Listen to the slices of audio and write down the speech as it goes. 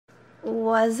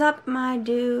What's up, my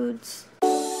dudes?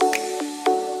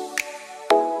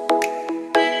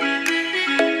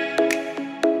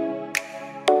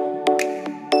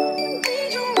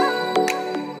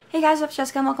 Hey guys, it's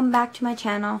Jessica and welcome back to my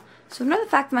channel. So ignore the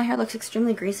fact that my hair looks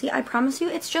extremely greasy. I promise you,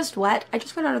 it's just wet. I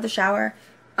just went out of the shower.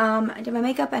 I did my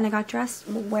makeup and I got dressed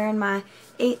wearing my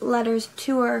 8 letters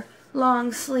tour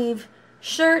long sleeve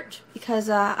shirt because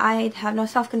I have no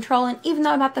self-control, and even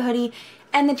though I bought the hoodie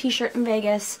and the t-shirt in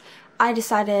Vegas, I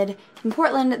decided in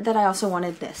Portland that I also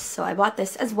wanted this. So I bought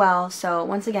this as well. So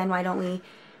once again, why don't we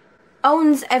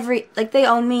owns every, like, they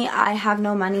own me. I have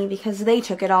no money because they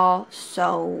took it all,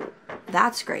 so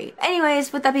that's great.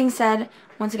 Anyways, with that being said,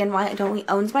 once again, why don't we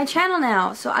owns my channel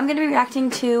now? So I'm going to be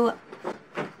reacting to,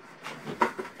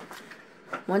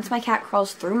 once my cat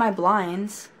crawls through my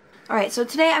blinds. Alright, so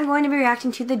today I'm going to be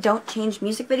reacting to the Don't Change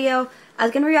music video. I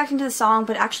was going to be reacting to the song,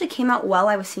 but it actually came out while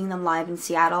I was seeing them live in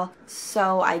Seattle.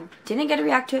 So I didn't get to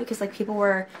react to it because, like, people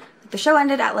were, the show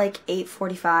ended at like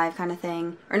 8:45 kind of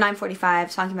thing, or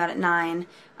 9:45. Song came out at 9,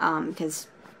 because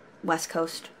West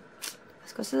Coast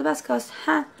is the best coast,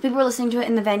 huh? People were listening to it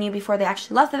in the venue before they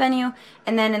actually left the venue,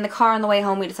 and then in the car on the way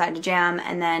home we decided to jam,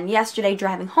 and then yesterday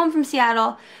driving home from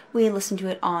Seattle we listened to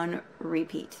it on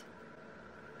repeat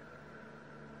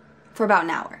for about an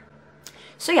hour.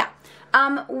 So yeah,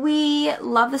 we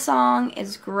love the song.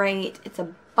 It's great. It's a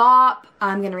bop.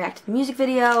 I'm gonna react to the music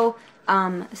video.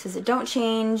 This is a Don't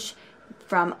Change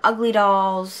from Ugly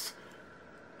Dolls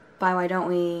by Why Don't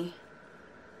We,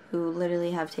 who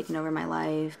literally have taken over my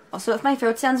life. Also, if my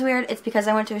throat sounds weird, it's because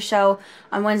I went to a show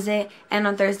on Wednesday and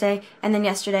on Thursday, and then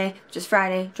yesterday, which is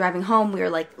Friday, driving home, we were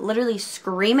like literally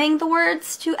screaming the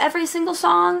words to every single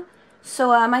song. So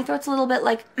my throat's a little bit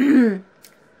like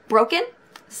broken.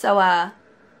 So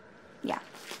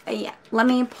yeah. Let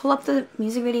me pull up the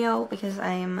music video because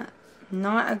I'm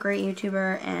not a great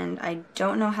YouTuber and I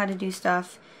don't know how to do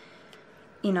stuff,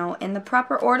 you know, in the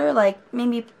proper order, like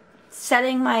maybe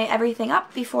setting my everything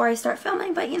up before I start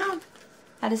filming, but you know,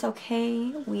 that is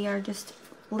okay. We are just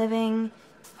living.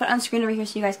 Put it on screen over here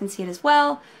so you guys can see it as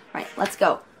well. Alright, let's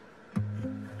go.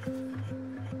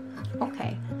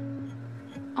 Okay.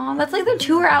 Oh, that's like their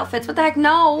tour outfits. What the heck?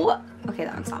 No! Okay,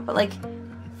 that one's not, but like,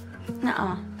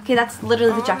 nuh-uh. Okay, that's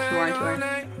literally the Jack Warren tour.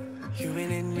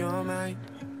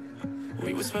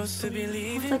 We were supposed to be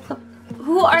leaving. Like,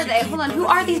 who are they? Hold on, who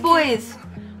are these boys?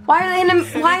 Why are they in a,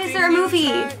 why is there a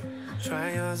movie?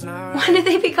 Why did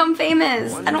they become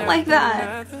famous? I don't like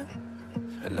that.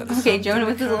 Okay, Jonah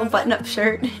with his little button-up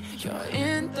shirt.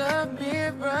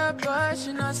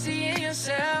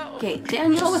 Okay,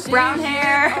 Daniel with brown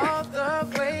hair.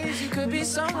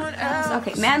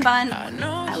 Okay, man bun.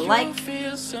 I like.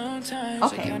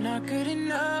 Okay. You're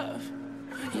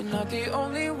not the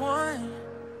only one.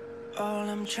 All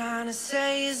I'm trying to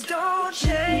say is don't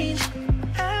change.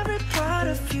 Every part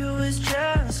of you is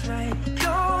just right.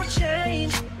 Don't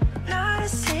change. Not a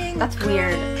single. That's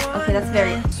weird. Okay, that's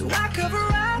very. So I cover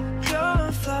up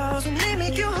your flaws and they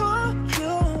make you who you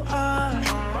are.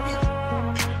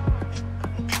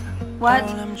 What?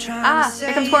 Ah,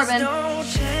 here comes Corbin.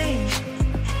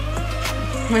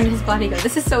 Where did his body go?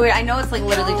 This is so weird. I know it's like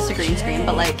literally just a green screen,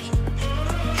 but like,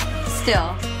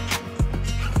 still.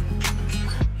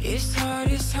 It's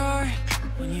hard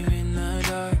when you're in the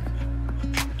dark,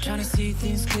 trying to see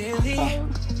things clearly.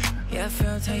 Yeah, I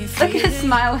felt how you feel. Look at his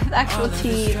smile with actual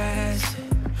teeth.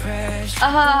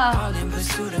 All in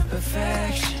pursuit of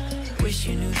perfection. Wish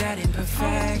you knew that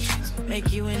imperfections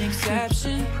make you an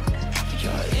exception.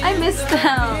 I miss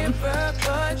them.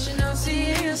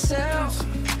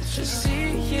 Just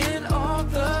seeing all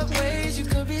the ways you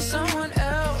could be someone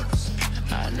else.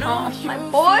 Oh, my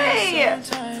boy!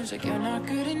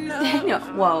 Daniel,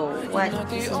 whoa, what?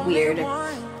 This is weird. All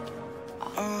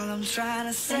I'm trying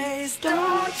to say is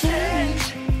don't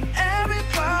change. Every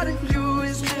part of you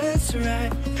is just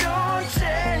right. Don't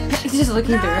change. He's just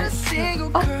looking through it.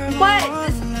 Oh, what?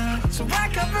 So I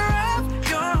cover up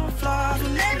your flaws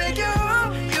and they make you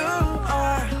who you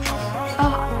are.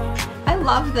 Oh, I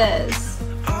love this.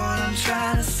 All I'm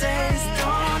trying to say is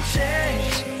don't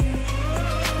change.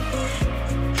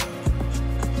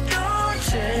 Don't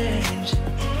change.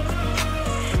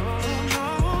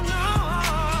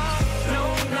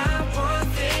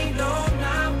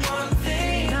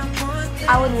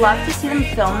 I would love to see them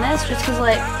film this just because,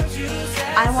 like,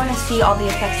 I want to see all the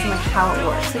effects and, like, how it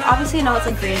works. Like, obviously, I know it's,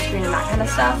 like, green screen and that kind of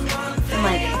stuff, and,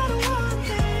 like,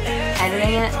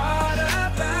 editing it.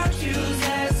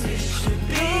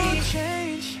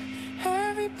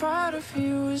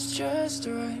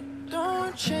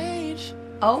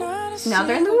 Oh, now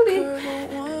they're in the movie.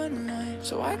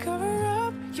 So I cover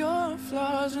up your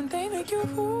flaws and they make you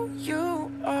who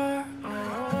you are.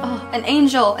 Oh, an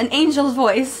angel's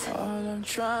voice. All I'm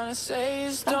trying to say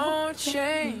is don't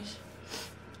change.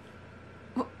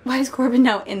 Why is Corbin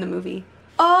now in the movie?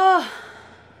 Oh,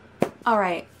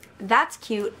 alright. That's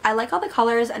cute. I like all the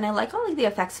colors and I like all like the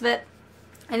effects of it.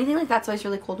 Anything like that's always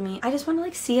really cool to me. I just want to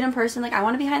like see it in person. Like I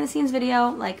want a behind the scenes video.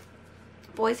 Like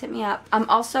boys hit me up. I'm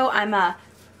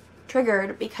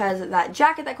triggered because that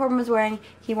jacket that Corbin was wearing,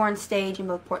 he wore on stage in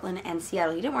both Portland and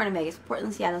Seattle. He didn't wear it in Vegas. Portland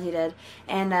and Seattle he did.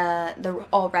 And the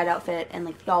all red outfit and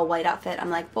like the all white outfit. I'm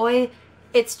like, boy,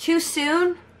 it's too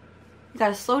soon. You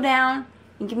gotta slow down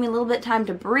and give me a little bit of time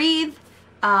to breathe.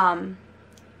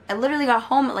 I literally got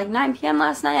home at like 9 p.m.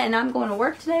 last night and I'm going to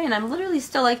work today and I'm literally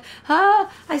still like,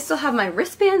 I still have my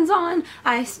wristbands on.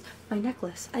 My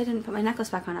necklace. I didn't put my necklace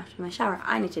back on after my shower.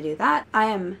 I need to do that. I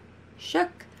am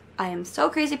shook. I am so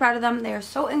crazy proud of them. They are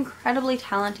so incredibly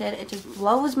talented. It just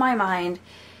blows my mind.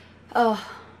 Oh,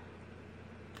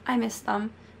 I miss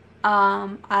them.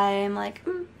 I'm like,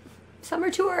 summer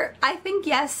tour. I think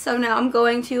yes. So now I'm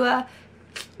going to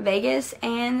Vegas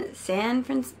and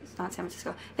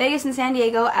Vegas and San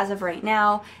Diego as of right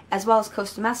now, as well as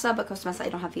Costa Mesa, but Costa Mesa I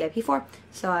don't have VIP for.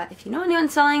 So if you know anyone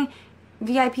selling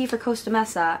VIP for Costa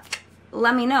Mesa,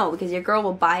 let me know because your girl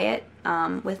will buy it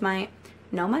with my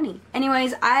no money.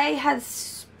 Anyways, I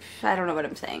don't know what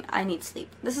I'm saying. I need sleep.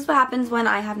 This is what happens when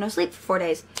I have no sleep for 4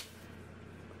 days.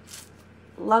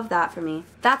 Love that for me.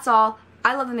 That's all.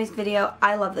 I love the music video.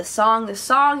 I love the song. The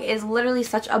song is literally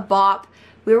such a bop.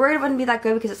 We were worried it wouldn't be that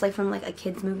good because it's like from like a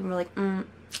kid's movie and we're like,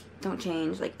 don't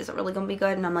change. Like, is it really gonna be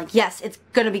good? And I'm like, yes, it's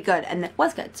gonna be good. And it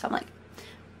was good. So I'm like,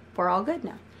 we're all good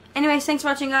now. Anyways, thanks for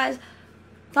watching, guys.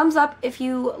 Thumbs up if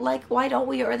you like Why Don't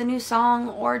We or the new song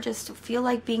or just feel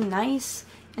like being nice.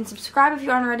 And subscribe if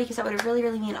you aren't already because that would really,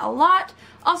 really mean a lot.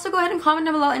 Also, go ahead and comment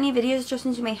down below any video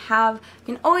suggestions you may have.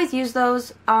 You can always use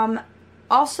those.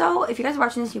 Also, if you guys are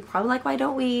watching this, you probably like Why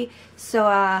Don't We.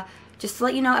 So, just to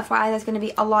let you know, FYI, there's going to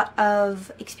be a lot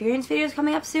of experience videos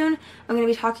coming up soon. I'm going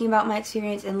to be talking about my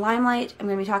experience in Limelight. I'm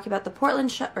going to be talking about the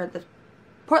Portland I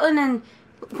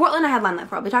had Limelight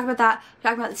for. I'll be talking about that. I'll be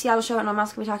talking about the Seattle show, and I'm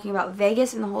also going to be talking about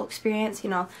Vegas and the whole experience. You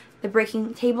know, the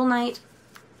breaking table night.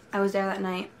 I was there that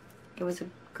night. It was a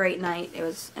great night. It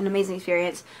was an amazing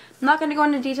experience. I'm not going to go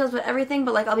into details about everything,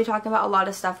 but like I'll be talking about a lot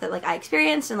of stuff that like I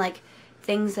experienced and like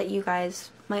things that you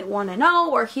guys might want to know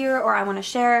or hear or I want to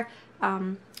share.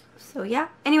 So yeah.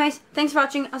 Anyways, thanks for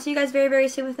watching. I'll see you guys very, very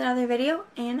soon with another video,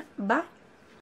 and bye.